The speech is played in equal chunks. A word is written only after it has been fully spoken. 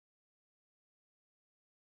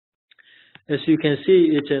As you can see,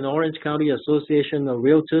 it's an Orange County Association of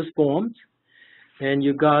Realtors form, and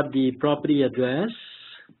you got the property address.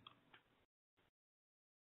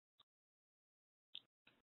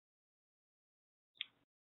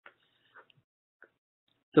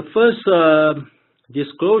 The first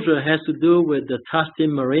disclosure has to do with the Tustin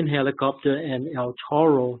Marine Helicopter and El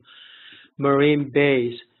Toro Marine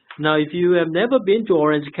Base. Now, if you have never been to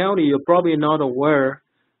Orange County, you're probably not aware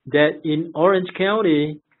that in Orange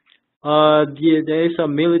County, there is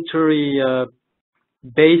some military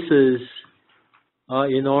bases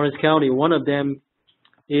in Orange County. One of them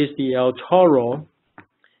is the El Toro.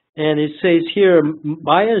 And it says here,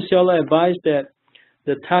 buyer and seller advise that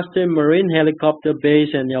the Tustin Marine Helicopter Base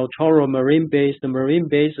and El Toro Marine Base, the marine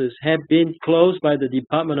bases, have been closed by the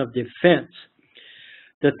Department of Defense.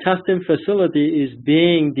 The Tustin facility is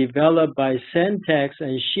being developed by Centermac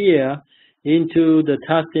and Shea into the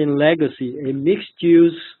Tustin Legacy, a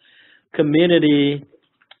mixed-use community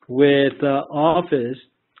with office,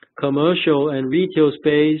 commercial, and retail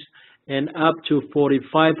space, and up to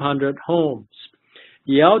 4,500 homes.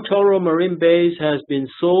 The El Toro Marine Base has been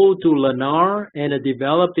sold to Lennar and a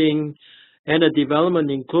development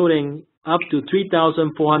including up to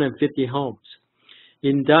 3,450 homes.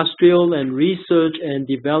 Industrial and research and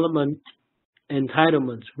development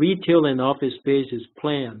entitlements, retail and office space is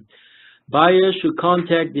planned. Buyers should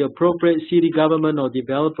contact the appropriate city government or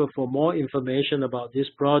developer for more information about these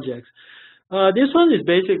projects. This one is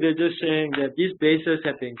basically just saying that these bases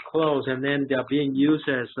have been closed and then they're being used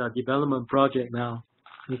as a development project now.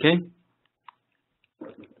 Okay.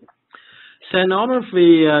 San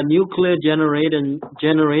Onofre Nuclear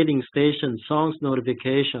Generating Station songs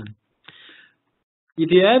notification.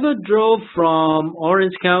 If you ever drove from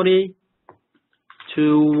Orange County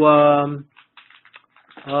to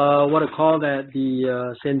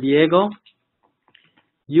San Diego,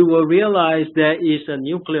 you will realize there is a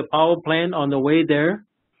nuclear power plant on the way there,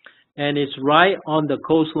 and it's right on the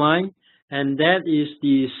coastline. And that is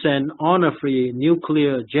the San Onofre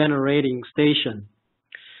Nuclear Generating Station.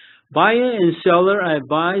 Buyer and seller are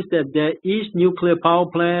advised that there is nuclear power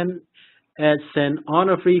plant at San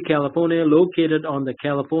Onofre, California, located on the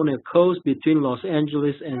California coast between Los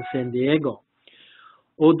Angeles and San Diego.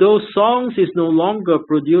 Although Songs is no longer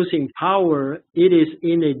producing power, it is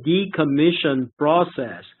in a decommission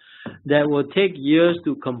process that will take years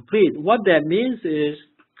to complete. What that means is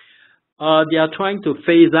they are trying to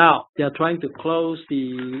phase out. They are trying to close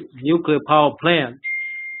the nuclear power plant.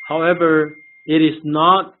 However, it is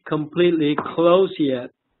not completely closed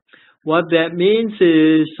yet. What that means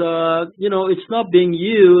is, it's not being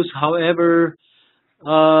used. However,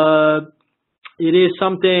 it is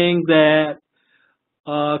something that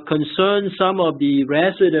concerns some of the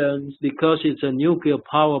residents because it's a nuclear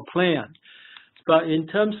power plant. But in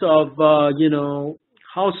terms of,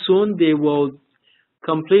 how soon they will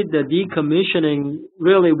complete the decommissioning,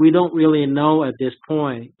 really, we don't really know at this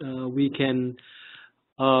point. We can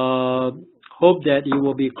hope that it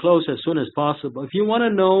will be closed as soon as possible. If you want to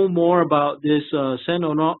know more about this San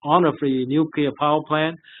Onofre nuclear power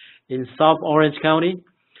plant in South Orange County,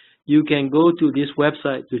 you can go to this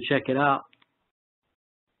website to check it out.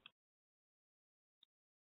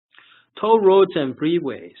 Toll roads and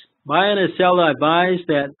freeways. Buyer and seller advise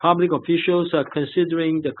that public officials are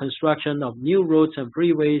considering the construction of new roads and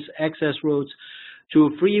freeways, access roads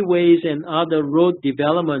to freeways and other road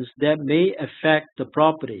developments that may affect the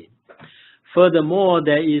property. Furthermore,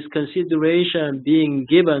 there is consideration being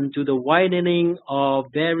given to the widening of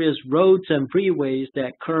various roads and freeways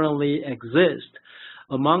that currently exist.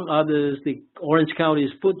 Among others, the Orange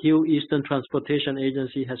County's Foothill Eastern Transportation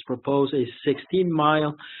Agency has proposed a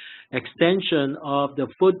 16-mile extension of the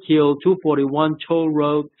Foothill 241 toll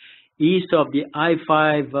road east of the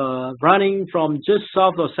I-5, running from just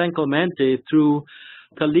south of San Clemente through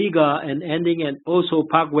Caliga and ending at Oso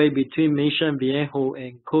Parkway between Mission Viejo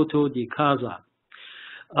and Coto de Casa.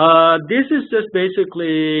 This is just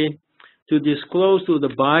basically to disclose to the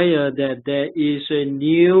buyer that there is a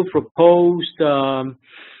new proposed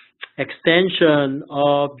extension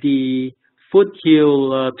of the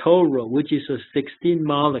Foothill toll road, which is a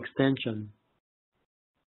 16-mile extension.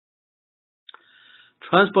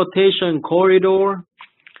 Transportation corridor.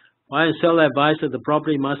 Buyer and seller advise that the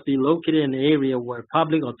property must be located in an area where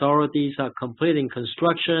public authorities are completing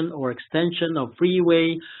construction or extension of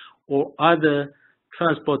freeway or other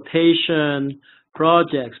transportation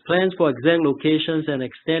projects. Plans for exact locations and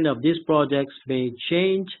extent of these projects may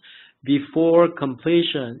change before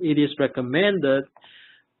completion. It is recommended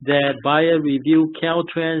that buyer review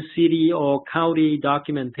Caltrans city or county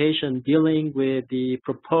documentation dealing with the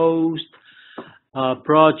proposed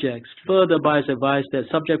projects. Further, buyers advise that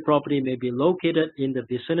subject property may be located in the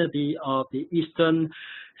vicinity of the eastern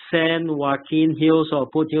San Joaquin Hills or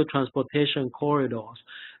Foothill transportation corridors.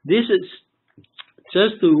 This is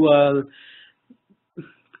just to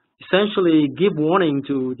essentially give warning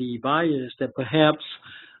to the buyers that perhaps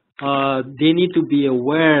they need to be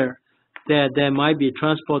aware that there might be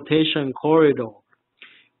transportation corridor,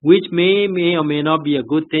 which may or may not be a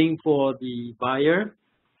good thing for the buyer.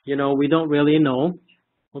 You know, we don't really know.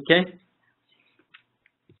 Okay.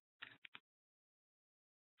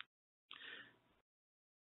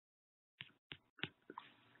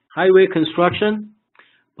 Highway construction.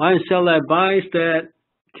 Buyer and seller advise that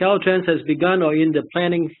Caltrans has begun or in the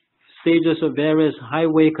planning stages of various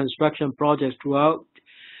highway construction projects throughout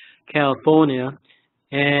California,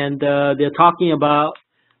 and they're talking about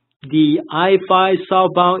the I-5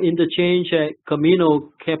 southbound interchange at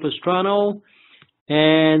Camino Capistrano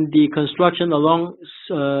and the construction along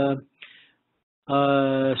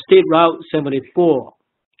State Route 74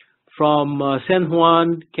 from San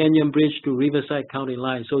Juan Canyon Bridge to Riverside County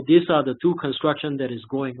line. So these are the two construction that is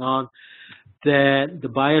going on that the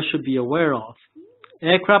buyer should be aware of.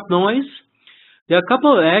 Aircraft noise. There are a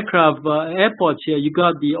couple of airports here. You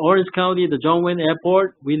got the Orange County, the John Wayne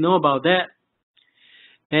Airport. We know about that.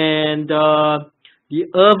 And the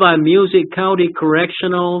Irvine Music County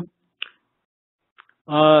Correctional.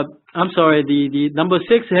 I'm sorry, the number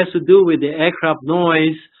 6 has to do with the aircraft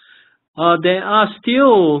noise. There are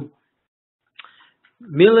still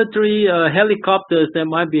military helicopters that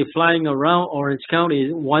might be flying around Orange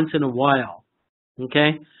County once in a while.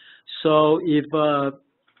 Okay, so if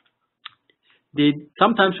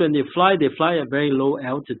sometimes when they fly at very low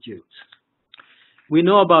altitudes. We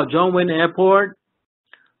know about John Wayne Airport,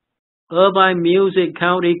 Irvine Music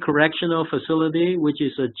County Correctional Facility, which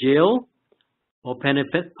is a jail or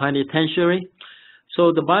penitentiary.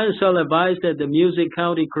 So the buyer and seller advised that the Music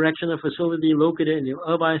County Correctional Facility located in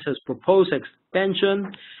Irvine has proposed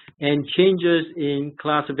expansion and changes in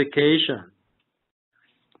classification.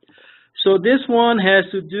 So this one has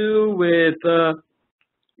to do with,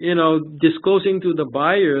 disclosing to the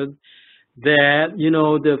buyer that,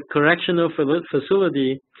 the correctional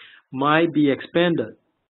facility might be expanded.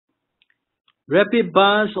 Rapid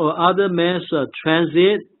bus or other mass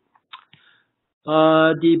transit.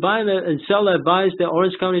 The buyer and seller advised that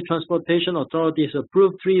Orange County Transportation Authority has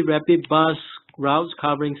approved 3 rapid bus routes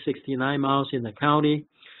covering 69 miles in the county.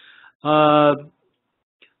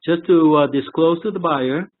 Just to disclose to the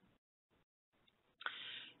buyer,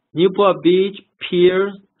 Newport Beach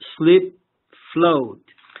Pier Slip Float.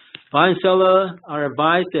 Buyer and seller are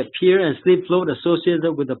advised that pier and slip float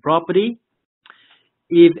associated with the property,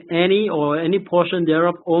 if any or any portion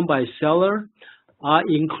thereof owned by seller, are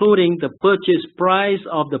including the purchase price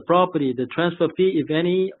of the property. The transfer fee, if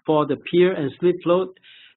any, for the pier and slip float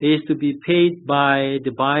is to be paid by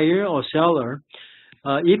the buyer or seller.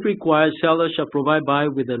 If required, seller shall provide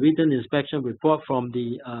buyer with a written inspection report from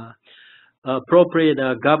the appropriate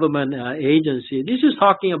government agency. This is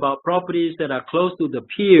talking about properties that are close to the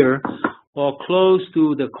pier or close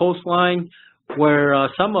to the coastline, where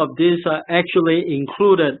some of these are actually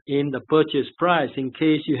included in the purchase price in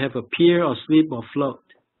case you have a pier or slip or float.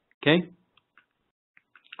 Okay.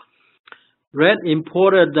 Red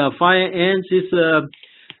imported fire ants is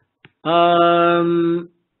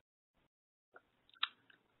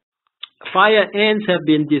fire ants have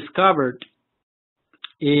been discovered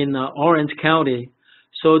in Orange County,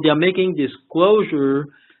 so they are making disclosure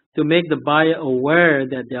to make the buyer aware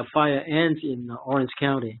that there are fire ants in Orange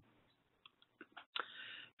County.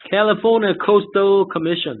 California Coastal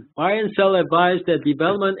Commission. Buyer and seller advise that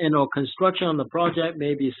development and or construction on the project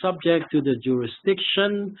may be subject to the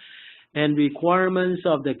jurisdiction and requirements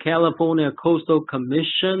of the California Coastal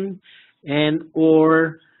Commission and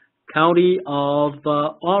or County of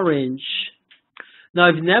Orange. Now,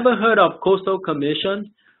 if you've never heard of Coastal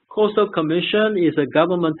Commission is a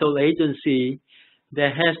governmental agency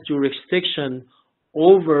that has jurisdiction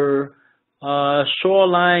over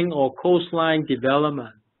shoreline or coastline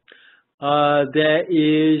development. There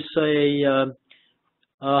is a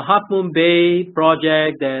Half Moon Bay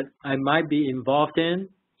project that I might be involved in.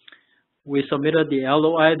 We submitted the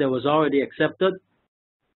LOI that was already accepted.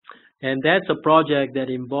 And that's a project that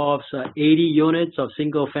involves 80 units of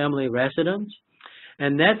single-family residence.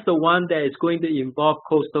 And that's the one that is going to involve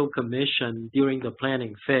Coastal Commission during the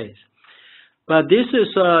planning phase. But this is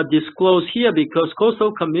disclosed here because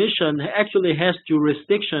Coastal Commission actually has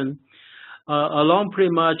jurisdiction along pretty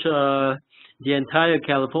much the entire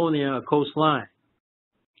California coastline.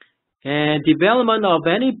 And development of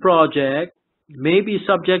any project may be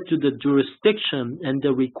subject to the jurisdiction and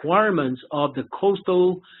the requirements of the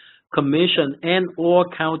Coastal Commission and or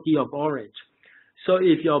County of Orange. So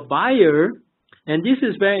if your buyer, and this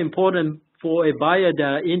is very important for a buyer that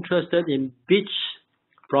are interested in beach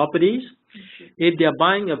properties, if they're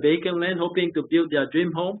buying a vacant land hoping to build their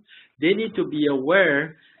dream home, they need to be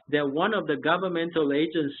aware that one of the governmental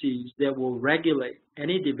agencies that will regulate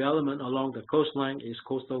any development along the coastline is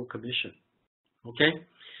Coastal Commission. Okay?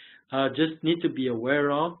 Just need to be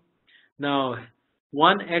aware of. Now,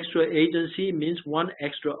 one extra agency means one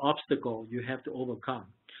extra obstacle you have to overcome.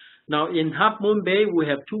 Now, in Half Moon Bay, we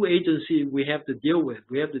have two agencies we have to deal with.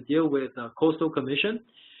 We have to deal with Coastal Commission,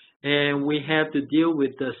 and we have to deal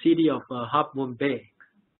with the city of Half Moon Bay.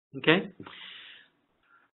 Okay?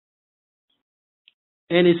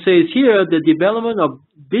 And it says here, the development of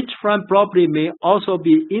beachfront property may also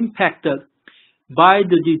be impacted by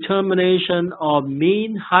the determination of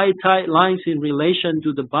mean high tide lines in relation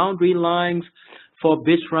to the boundary lines for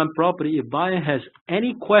beachfront property. If buyer has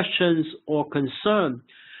any questions or concern,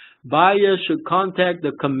 buyer should contact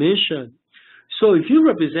the commission. So if you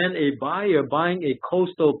represent a buyer buying a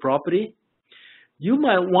coastal property, you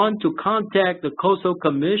might want to contact the Coastal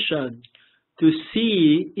Commission to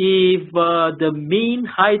see if the mean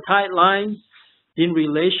high tide line in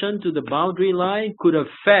relation to the boundary line could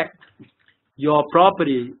affect your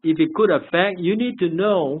property. If it could affect, you need to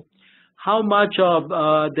know how much of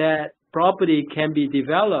that property can be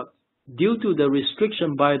developed due to the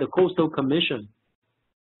restriction by the Coastal Commission.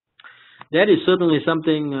 That is certainly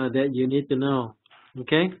something that you need to know.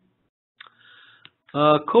 Okay?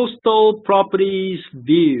 Coastal properties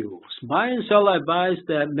views. Buyer and seller advise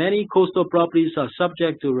that many coastal properties are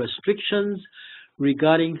subject to restrictions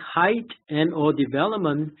regarding height and or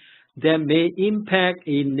development that may impact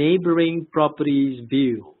a neighboring property's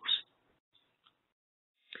views.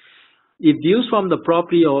 If views from the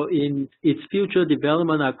property or in its future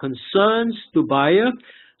development are concerns to buyer,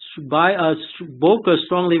 broker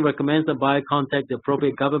strongly recommends the buyer contact the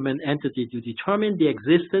appropriate government entity to determine the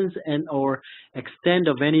existence and or extent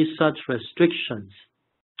of any such restrictions.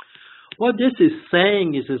 What this is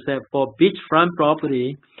saying is that for beachfront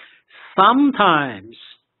property, sometimes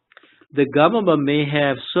the government may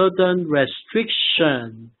have certain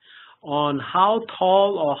restriction on how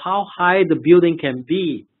tall or how high the building can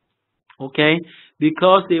be, okay,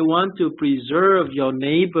 because they want to preserve your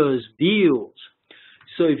neighbor's views.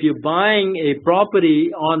 So if you're buying a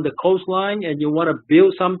property on the coastline and you want to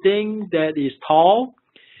build something that is tall,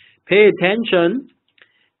 pay attention.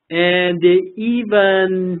 And they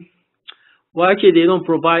even, well, actually they don't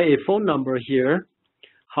provide a phone number here.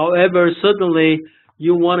 However, certainly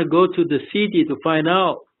you want to go to the city to find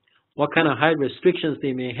out what kind of height restrictions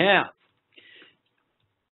they may have,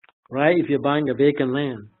 right, if you're buying a vacant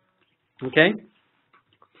land. Okay?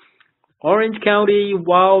 Orange County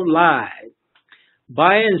Wildlife.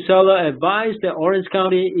 Buyer and seller advise that Orange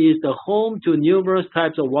County is the home to numerous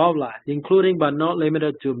types of wildlife, including but not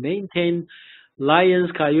limited to maintained lions,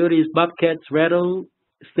 coyotes, bobcats,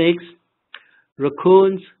 rattlesnakes,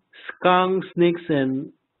 raccoons, skunks, snakes,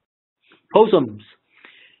 and possums.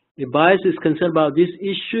 If buyer is concerned about these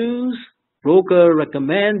issues, broker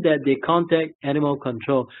recommend that they contact animal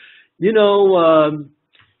control. You know,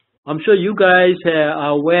 I'm sure you guys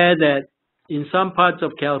are aware that in some parts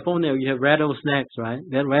of California, you have rattlesnakes, right?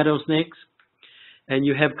 There are rattlesnakes, and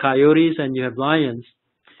you have coyotes and you have lions,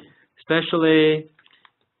 especially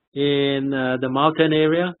in the mountain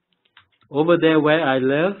area. Over there where I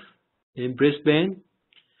live, in Brisbane,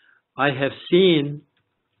 I have seen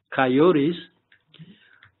coyotes.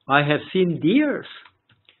 I have seen deers,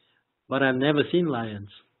 but I've never seen lions.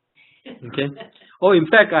 Okay? Oh, in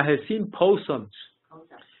fact, I have seen possums.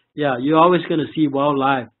 Yeah, you're always going to see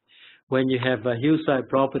wildlife when you have a hillside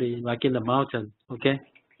property like in the mountain, okay?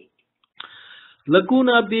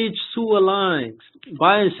 Laguna Beach sewer lines.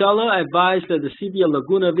 Buyer and seller advise that the city of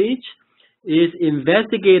Laguna Beach is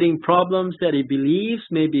investigating problems that it believes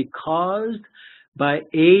may be caused by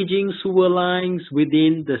aging sewer lines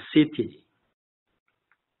within the city.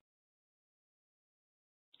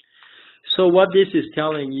 So what this is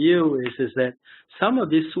telling you is that some of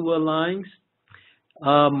these sewer lines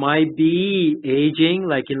might be aging,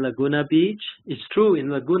 like in Laguna Beach. It's true, in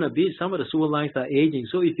Laguna Beach, some of the sewer lines are aging.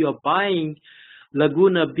 So if you're buying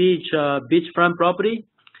Laguna Beach beachfront property,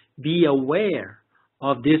 be aware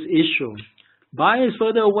of this issue. Buyer is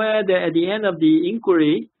further aware that at the end of the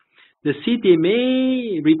inquiry, the city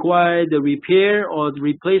may require the repair or the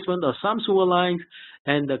replacement of some sewer lines,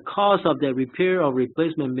 and the cost of the repair or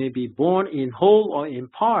replacement may be borne in whole or in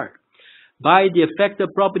part by the affected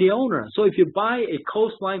property owner. So if you buy a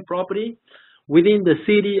coastline property, within the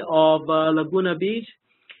city of Laguna Beach,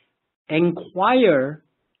 inquire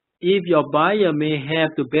if your buyer may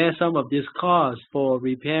have to bear some of this cost for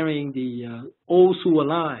repairing the old sewer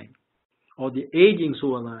line or the aging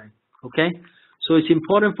sewer line. Okay, so it's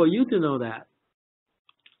important for you to know that.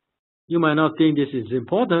 You might not think this is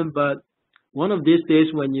important, but one of these days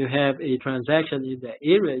when you have a transaction in that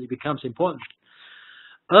area, it becomes important.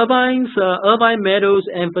 Irvine Meadows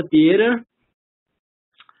Amphitheater.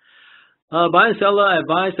 Buyer and seller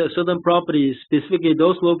advise that certain properties, specifically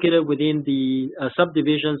those located within the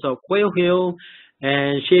subdivisions of Quail Hill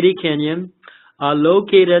and Shady Canyon, are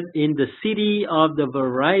located in the city of the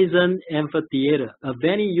Verizon Amphitheater, a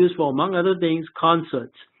venue used for, among other things,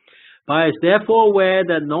 concerts. Buyers therefore aware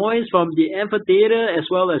that noise from the amphitheater as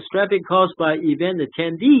well as traffic caused by event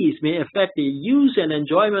attendees may affect the use and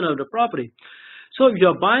enjoyment of the property. So if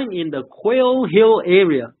you're buying in the Quail Hill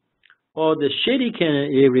area or the Shady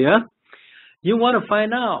Canyon area, you want to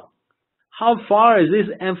find out how far is this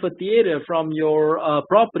amphitheater from your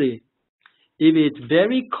property. If it's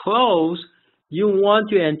very close, you want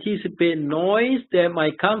to anticipate noise that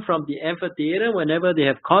might come from the amphitheater whenever they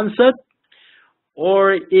have concert.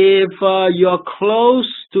 Or if you're close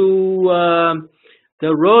to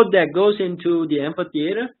the road that goes into the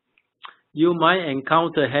amphitheater, you might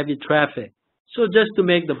encounter heavy traffic. So just to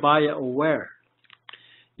make the buyer aware,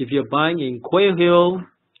 if you're buying in Quail Hill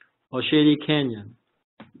or Shady Canyon.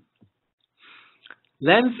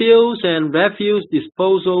 Landfills and refuse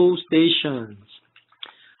disposal stations.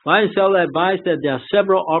 Buyer and seller advise that there are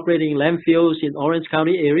several operating landfills in Orange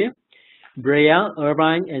County area, Brea,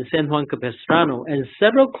 Irvine, and San Juan Capistrano, and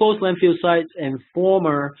several closed landfill sites and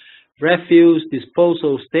former refuse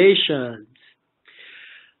disposal stations.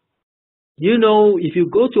 You know, if you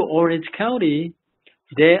go to Orange County,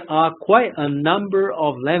 there are quite a number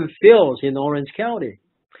of landfills in Orange County.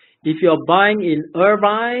 If you're buying in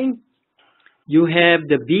Irvine, you have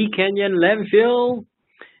the B Canyon landfill.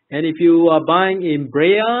 And if you are buying in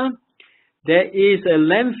Brea, there is a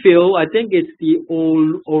landfill. I think it's the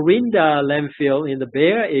Orinda landfill in the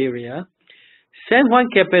Brea area. San Juan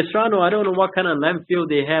Capistrano, I don't know what kind of landfill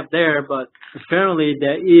they have there, but apparently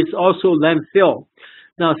there is also landfill.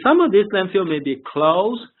 Now, some of these landfill may be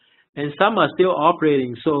closed, and some are still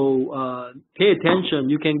operating, so pay attention.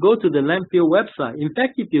 You can go to the landfill website. In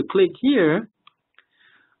fact, if you click here,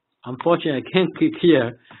 unfortunately I can't click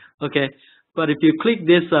here, okay, but if you click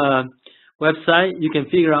this website, you can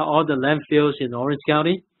figure out all the landfills in Orange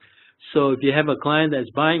County. So if you have a client that's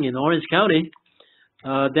buying in Orange County,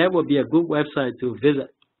 that would be a good website to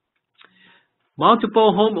visit.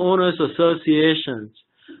 Multiple homeowners associations.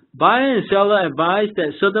 Buyer and seller advise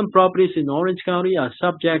that certain properties in Orange County are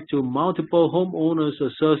subject to multiple homeowners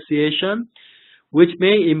association, which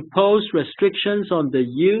may impose restrictions on the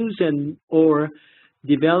use and or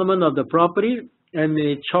development of the property and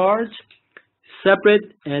may charge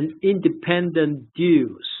separate and independent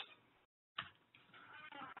dues.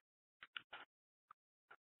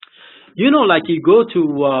 You know, like you go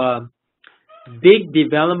to big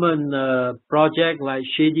development project like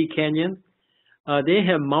Shady Canyon, they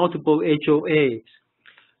have multiple HOAs.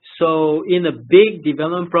 So in a big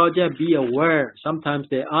development project, be aware, sometimes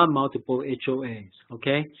there are multiple HOAs,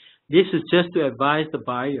 okay? This is just to advise the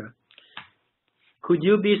buyer. Could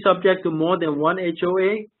you be subject to more than one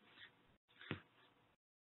HOA?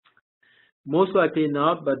 Most likely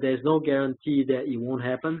not, but there's no guarantee that it won't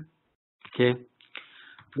happen, okay?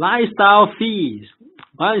 Lifestyle fees.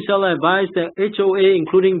 Buyer and seller advise that HOA,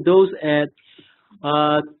 including those at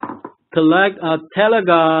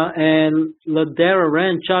Talaga and Ladera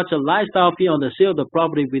Ranch, charge a lifestyle fee on the sale of the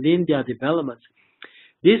property within their developments.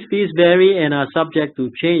 These fees vary and are subject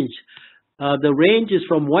to change. The range is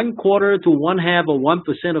from 1/4 to 1/2 or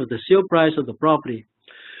 1% of the sale price of the property.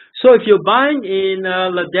 So if you're buying in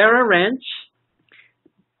Ladera Ranch,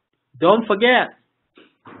 don't forget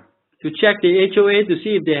to check the HOA to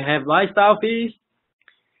see if they have lifestyle fees.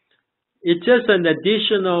 It's just an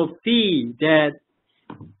additional fee that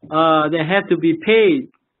they have to be paid,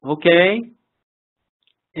 okay?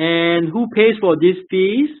 And who pays for these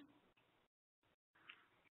fees?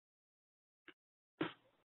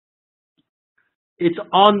 It's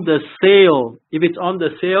on the sale. If it's on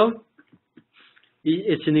the sale,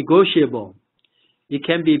 it's negotiable. It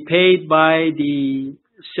can be paid by the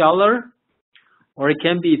seller or it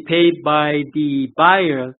can be paid by the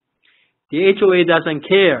buyer. The HOA doesn't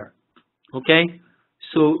care, okay?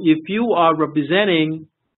 So if you are representing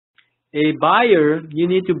a buyer, you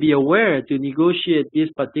need to be aware to negotiate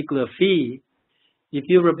this particular fee. If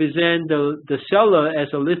you represent the seller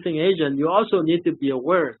as a listing agent, you also need to be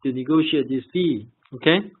aware to negotiate this fee,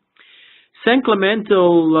 okay? San Clemente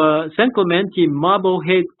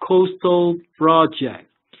Marblehead Coastal Project.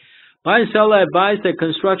 Buyer and seller advise that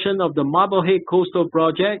construction of the Marblehead Coastal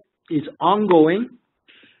Project is ongoing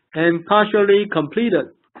and partially completed.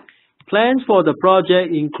 Plans for the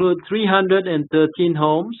project include 313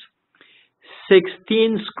 homes,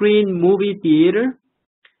 16-screen movie theater,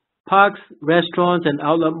 parks, restaurants, and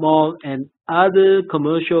outlet mall, and other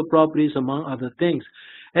commercial properties, among other things.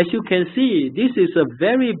 As you can see, this is a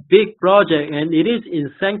very big project, and it is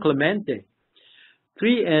in San Clemente.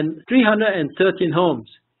 313 homes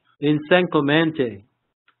in San Clemente.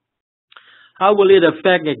 How will it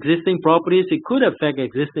affect existing properties? It could affect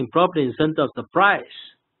existing property in terms of the price,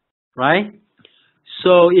 right?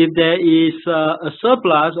 So if there is a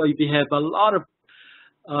surplus, or if you have a lot of,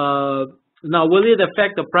 now will it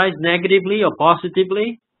affect the price negatively or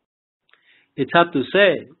positively? It's hard to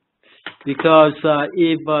say, because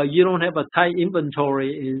if you don't have a tight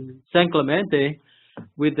inventory in San Clemente,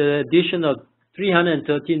 with the addition of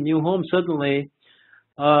 313 new homes, certainly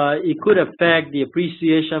it could affect the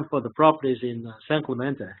appreciation for the properties in San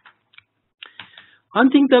Clemente.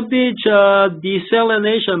 Huntington Beach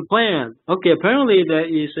desalination plant. Okay, apparently there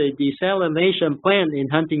is a desalination plant in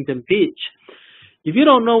Huntington Beach. If you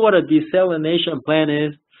don't know what a desalination plant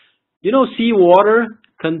is, you know seawater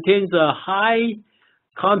contains a high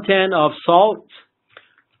content of salt.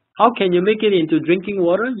 How can you make it into drinking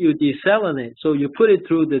water? You desalinate. So you put it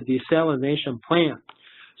through the desalination plant.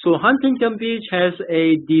 So Huntington Beach has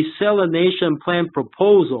a desalination plant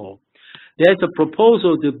proposal. There's a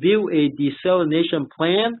proposal to build a desalination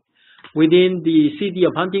plant within the city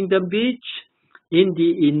of Huntington Beach in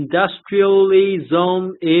the industrially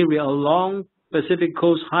zoned area along Pacific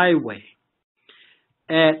Coast Highway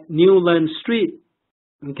at Newland Street.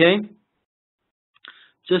 Okay?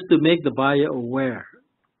 Just to make the buyer aware.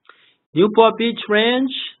 Newport Beach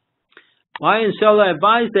Ranch. Buyer and seller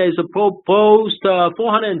advise there is a proposed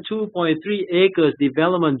 402.3 acres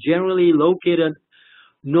development generally located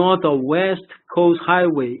north of West Coast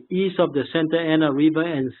Highway, east of the Santa Ana River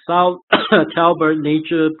and South Talbot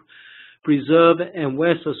Nature Preserve and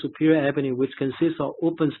west of Superior Avenue, which consists of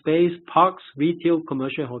open space, parks, retail,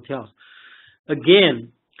 commercial, hotels.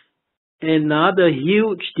 Again, another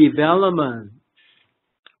huge development.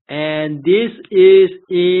 And this is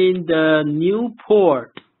in the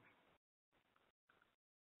Newport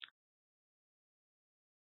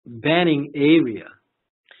Banning area.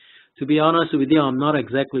 To be honest with you, I'm not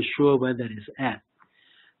exactly sure where that is at,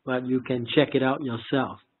 but you can check it out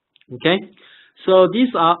yourself. Okay? So these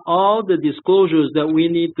are all the disclosures that we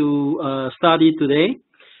need to study today.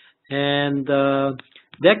 And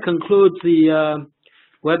that concludes the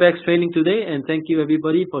WebEx training today. And thank you,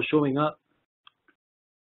 everybody, for showing up.